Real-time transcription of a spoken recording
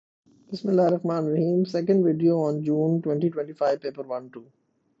Bismillahirrahmanirrahim. Second video on June 2025, paper 1-2.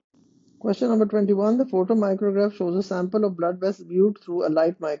 Question number 21. The photomicrograph shows a sample of blood vessels viewed through a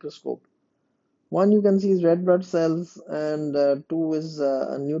light microscope. One you can see is red blood cells, and two is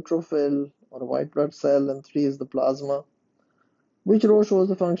a neutrophil or a white blood cell, and three is the plasma. Which row shows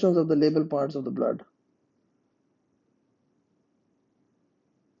the functions of the label parts of the blood?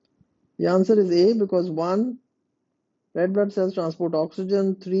 The answer is A, because 1. Red blood cells transport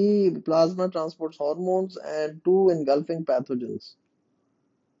oxygen, 3. Plasma transports hormones, and 2. Engulfing pathogens.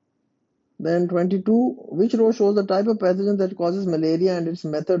 Then 22, which row shows the type of pathogen that causes malaria and its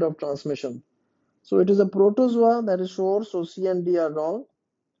method of transmission? So it is a protozoa, that is sure, so C and D are wrong.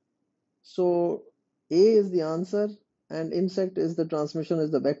 So A is the answer, and insect is the transmission,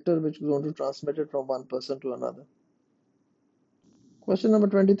 is the vector which is going to transmit it from one person to another. Question number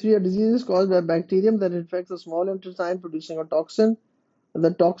 23, a disease is caused by a bacterium that infects the small intestine producing a toxin.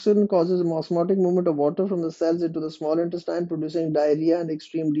 The toxin causes osmotic movement of water from the cells into the small intestine, producing diarrhea and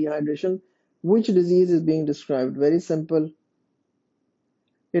extreme dehydration. Which disease is being described? Very simple.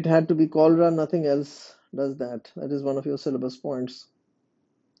 It had to be cholera, nothing else does that. That is one of your syllabus points.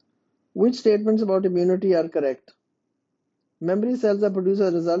 Which statements about immunity are correct? Memory cells are produced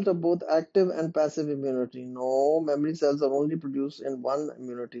as a result of both active and passive immunity. No, memory cells are only produced in one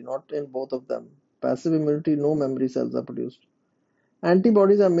immunity, not in both of them. Passive immunity, no memory cells are produced.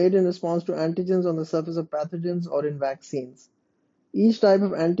 Antibodies are made in response to antigens on the surface of pathogens or in vaccines. Each type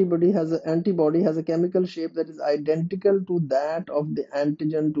of antibody has a chemical shape that is identical to that of the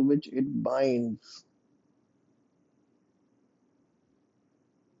antigen to which it binds.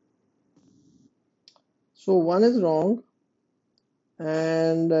 So one is wrong,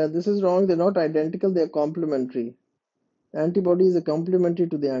 and this is wrong. They're not identical, they're complementary. Antibody is a complementary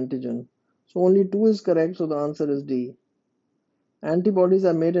to the antigen. So only 2 is correct, so the answer is D. Antibodies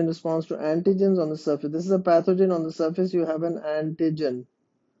are made in response to antigens on the surface. This is a pathogen on the surface, you have an antigen.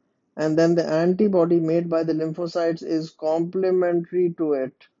 And then the antibody made by the lymphocytes is complementary to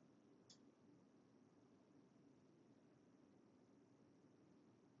it.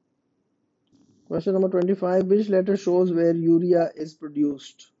 Question number 25. Which letter shows where urea is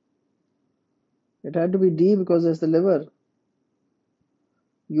produced? It had to be D because it's the liver.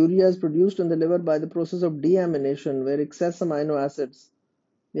 Urea is produced in the liver by the process of deamination, where excess amino acids,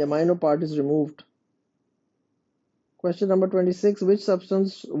 the amino part, is removed. Question number 26. Which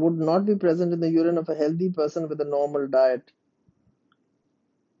substance would not be present in the urine of a healthy person with a normal diet?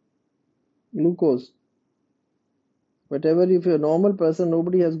 Glucose. Whatever, if you're a normal person,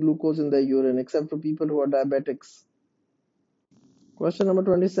 nobody has glucose in their urine except for people who are diabetics. Question number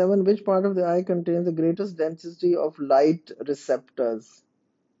 27. Which part of the eye contains the greatest density of light receptors?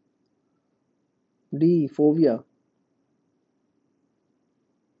 D. Fovea.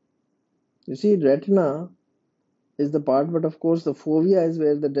 You see, retina is the part, but of course the fovea is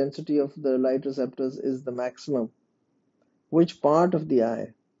where the density of the light receptors is the maximum. Which part of the eye?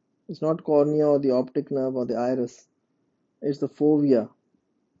 It's not cornea or the optic nerve or the iris. It's the fovea.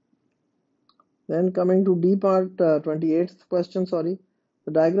 Then coming to D part, 28th question, sorry.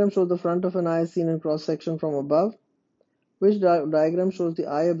 The diagram shows the front of an eye seen in cross section from above. Which diagram shows the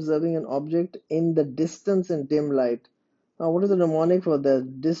eye observing an object in the distance in dim light? Now, what is the mnemonic for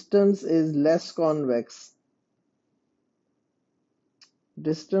that? Distance is less convex.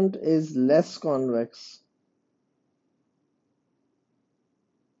 Distant is less convex.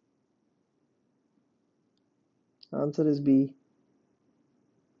 Answer is B.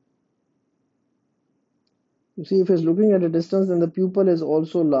 You see, if it's looking at a distance, then the pupil is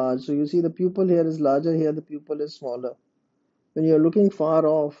also large. So you see the pupil here is larger, here the pupil is smaller. When you're looking far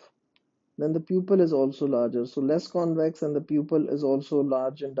off, then the pupil is also larger. So less convex, and the pupil is also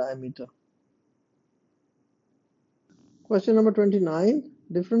large in diameter. Question number 29.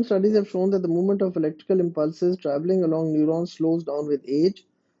 Different studies have shown that the movement of electrical impulses traveling along neurons slows down with age.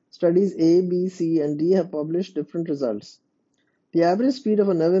 Studies A, B, C, and D have published different results. The average speed of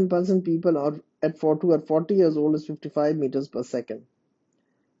a nerve impulse in people who are 40 years old is 55 meters per second.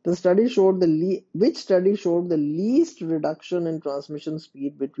 The study showed which study showed the least reduction in transmission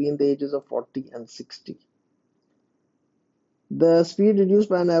speed between the ages of 40 and 60? The speed reduced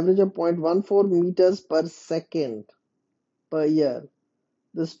by an average of 0.14 meters per second per year.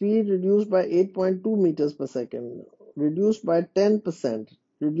 The speed reduced by 8.2 meters per second, reduced by 10%,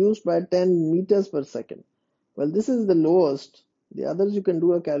 reduced by 10 meters per second. Well, this is the lowest. The others you can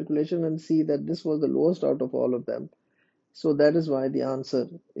do a calculation and see that this was the lowest out of all of them. So that is why the answer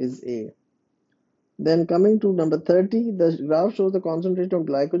is A. Then coming to number 30, the graph shows the concentration of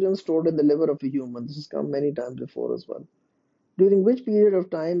glycogen stored in the liver of a human. This has come many times before as well. During which period of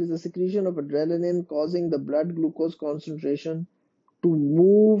time is the secretion of adrenaline causing the blood glucose concentration to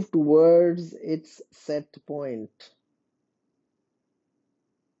move towards its set point?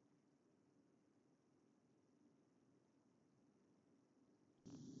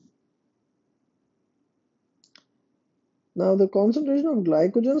 Now, the concentration of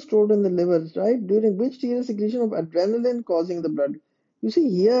glycogen stored in the liver, right? During which period secretion of adrenaline causing the blood. You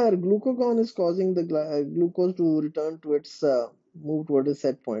see here, glucagon is causing the glucose to return to its move toward its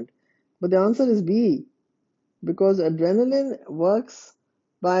set point. But the answer is B, because adrenaline works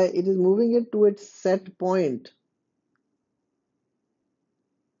by it is moving it to its set point.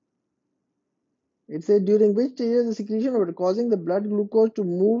 It says during which period the secretion of it causing the blood glucose to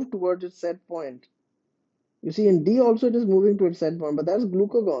move towards its set point. You see, in D also it is moving to its set point, but that's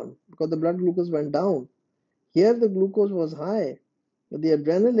glucagon because the blood glucose went down. Here the glucose was high, but the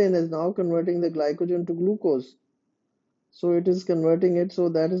adrenaline is now converting the glycogen to glucose. So it is converting it, so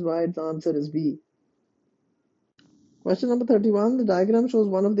that is why its answer is B. Question number 31. The diagram shows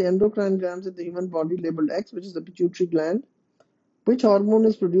one of the endocrine glands in the human body labeled X, which is the pituitary gland. Which hormone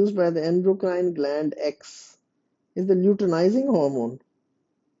is produced by the endocrine gland X? Is the luteinizing hormone.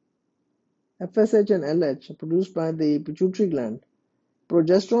 FSH and LH are produced by the pituitary gland.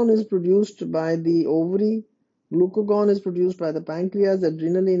 Progesterone is produced by the ovary. Glucagon is produced by the pancreas.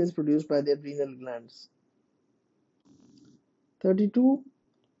 Adrenaline is produced by the adrenal glands. 32.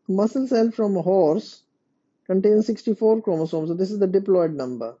 A muscle cell from a horse contains 64 chromosomes. So this is the diploid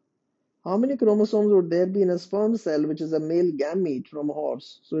number. How many chromosomes would there be in a sperm cell, which is a male gamete from a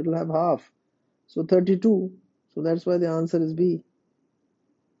horse? So it will have half. So 32. So that's why the answer is B.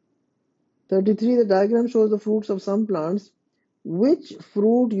 33. The diagram shows the fruits of some plants. Which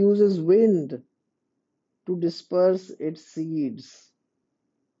fruit uses wind to disperse its seeds?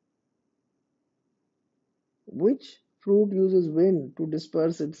 Which fruit uses wind to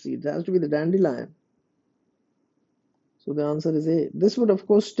disperse its seeds? It has to be the dandelion. So the answer is A. This would of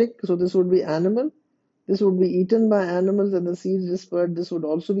course stick, so this would be animal. This would be eaten by animals and the seeds dispersed. This would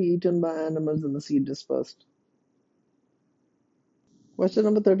also be eaten by animals and the seed dispersed. Question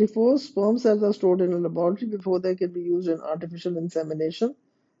number 34. Sperm cells are stored in a laboratory before they can be used in artificial insemination.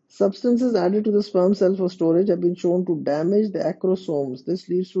 Substances added to the sperm cell for storage have been shown to damage the acrosomes. This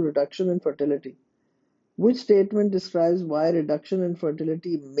leads to reduction in fertility. Which statement describes why reduction in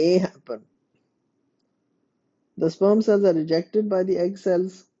fertility may happen? The sperm cells are rejected by the egg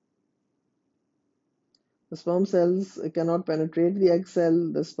cells. The sperm cells cannot penetrate the egg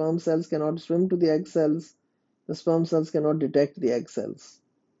cell. The sperm cells cannot swim to the egg cells. The sperm cells cannot detect the egg cells.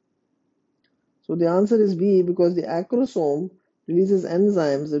 So the answer is B, because the acrosome releases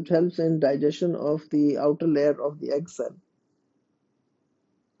enzymes that helps in digestion of the outer layer of the egg cell.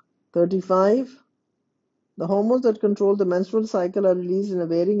 35. The hormones that control the menstrual cycle are released in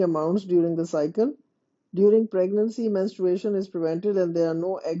varying amounts during the cycle. During pregnancy, menstruation is prevented and there are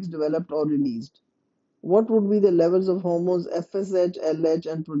no eggs developed or released. What would be the levels of hormones FSH,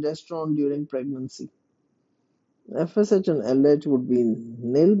 LH, and progesterone during pregnancy? FSH and LH would be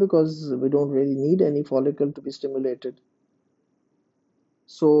nil because we don't really need any follicle to be stimulated.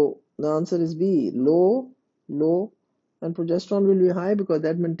 So the answer is B, low, low, and progesterone will be high because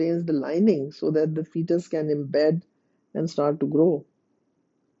that maintains the lining so that the fetus can embed and start to grow.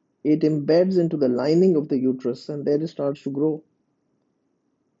 It embeds into the lining of the uterus and there it starts to grow.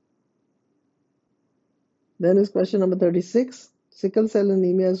 Then is question number 36. Sickle cell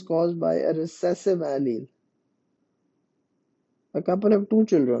anemia is caused by a recessive allele. A couple have two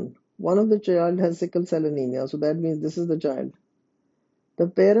children. One of the child has sickle cell anemia, so that means this is the child. The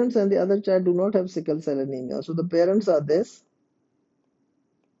parents and the other child do not have sickle cell anemia, so the parents are this,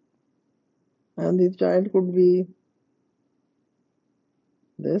 and the child could be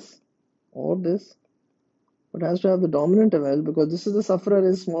this or this, but has to have the dominant allele because this is the sufferer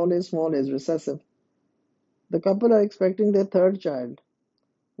is small a is recessive. The couple are expecting their third child.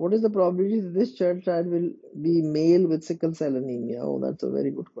 What is the probability that this child will be male with sickle cell anemia? Oh, that's a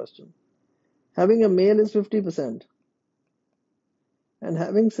very good question. Having a male is 50%, and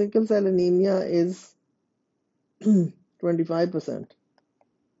having sickle cell anemia is 25%.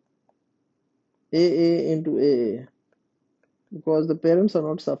 AA into AA, because the parents are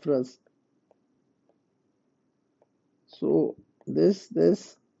not sufferers. So this,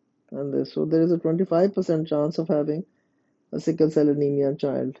 and this. So there is a 25% chance of having a sickle cell anemia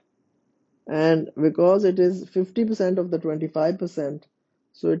child. And because it is 50% of the 25%,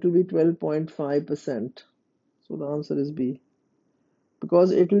 so it will be 12.5%. So the answer is B.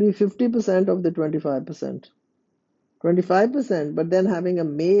 Because it will be 50% of the 25%. 25%, but then having a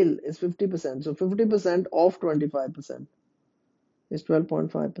male is 50%. So 50% of 25%. is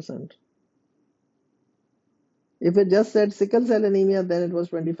 12.5%. If it just said sickle cell anemia, then it was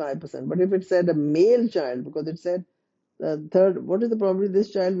 25%. But if it said a male child, because it said third, what is the probability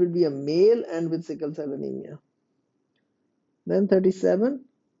this child will be a male and with sickle cell anemia? Then 37,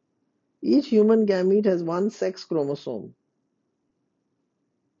 each human gamete has one sex chromosome.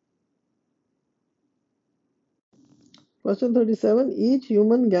 Question 37, each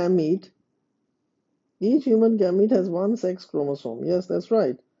human gamete has one sex chromosome. Yes, that's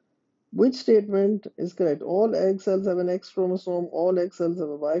right. Which statement is correct? All egg cells have an X chromosome, all egg cells have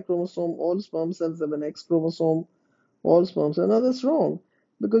a Y chromosome, all sperm cells have an X chromosome, all sperm cells. No, that's wrong.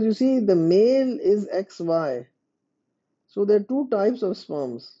 Because you see, the male is XY. So there are two types of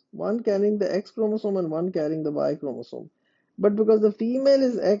sperms, one carrying the X chromosome and one carrying the Y chromosome. But because the female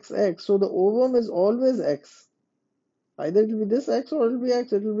is XX, so the ovum is always X. Either it will be this X or it will be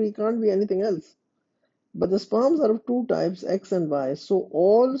X. It can't be anything else. But the sperms are of two types, X and Y. So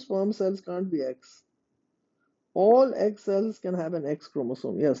all sperm cells can't be X. All egg cells can have an X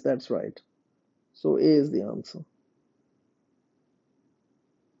chromosome. Yes, that's right. So A is the answer.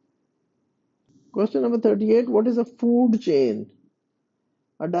 Question number 38. What is a food chain?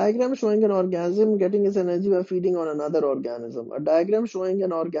 A diagram showing an organism getting its energy by feeding on another organism. A diagram showing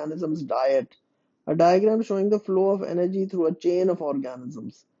an organism's diet. A diagram showing the flow of energy through a chain of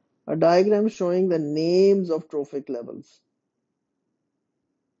organisms. A diagram showing the names of trophic levels.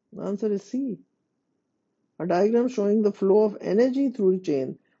 The answer is C. A diagram showing the flow of energy through a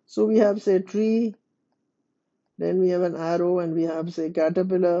chain. So we have, say, tree, then we have an arrow, and we have, say,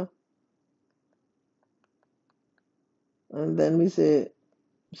 caterpillar, and then we say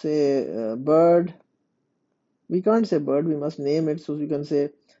bird. We can't say bird, we must name it. So you can say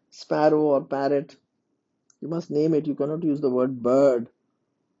sparrow or parrot. You must name it. You cannot use the word bird.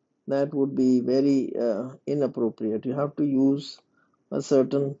 That would be very inappropriate. You have to use a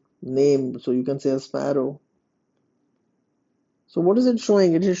certain name. So you can say a sparrow. So what is it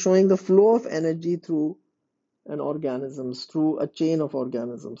showing? It is showing the flow of energy through through a chain of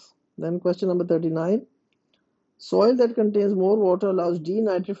organisms. Then question number 39. Soil that contains more water allows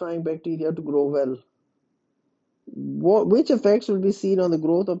denitrifying bacteria to grow well. Which effects will be seen on the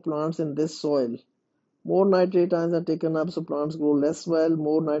growth of plants in this soil? More nitrate ions are taken up, so plants grow less well.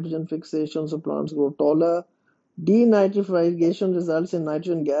 More nitrogen fixation, so plants grow taller. Denitrification results in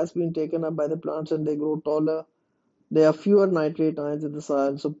nitrogen gas being taken up by the plants and they grow taller. There are fewer nitrate ions in the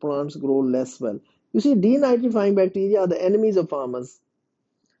soil, so plants grow less well. You see, denitrifying bacteria are the enemies of farmers.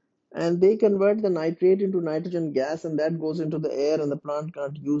 And they convert the nitrate into nitrogen gas, and that goes into the air, and the plant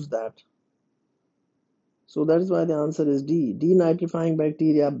can't use that. So that is why the answer is D. Denitrifying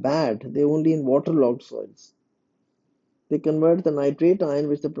bacteria are bad. They're only in waterlogged soils. They convert the nitrate ion,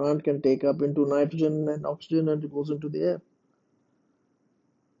 which the plant can take up, into nitrogen and oxygen, and it goes into the air.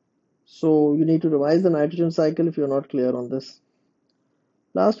 So you need to revise the nitrogen cycle if you're not clear on this.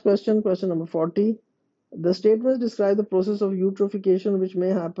 Last question, question number 40. The statements describe the process of eutrophication which may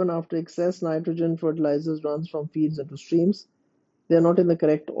happen after excess nitrogen fertilizers runs from fields into streams. They are not in the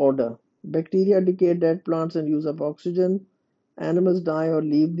correct order. Bacteria decay dead plants and use up oxygen. Animals die or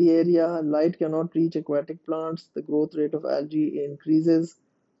leave the area. Light cannot reach aquatic plants. The growth rate of algae increases.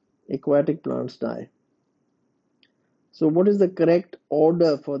 Aquatic plants die. So what is the correct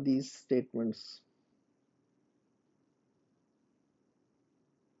order for these statements?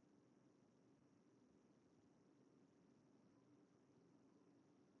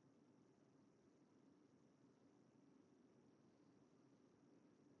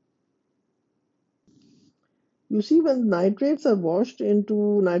 You see, when nitrates are washed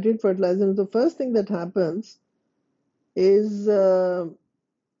into nitrate fertilizer, the first thing that happens is the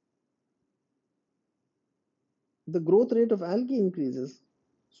growth rate of algae increases.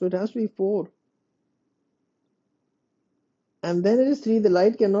 So it has to be 4. And then it is 3, the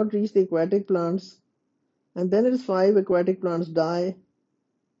light cannot reach the aquatic plants. And then it is 5, aquatic plants die.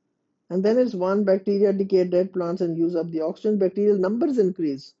 And then it's 1, bacteria decay dead plants and use up the oxygen. Bacterial numbers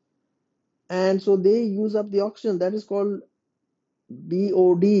increase. And so they use up the oxygen. That is called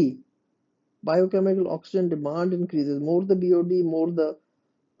BOD. Biochemical oxygen demand increases. More the BOD, more the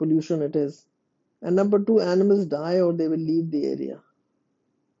pollution it is. And number 2, animals die or they will leave the area.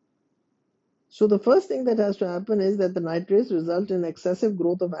 So the first thing that has to happen is that the nitrates result in excessive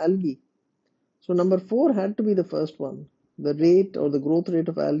growth of algae. So number 4 had to be the first one. The rate or the growth rate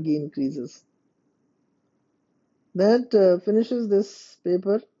of algae increases. That finishes this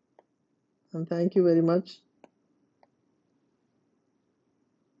paper, and thank you very much.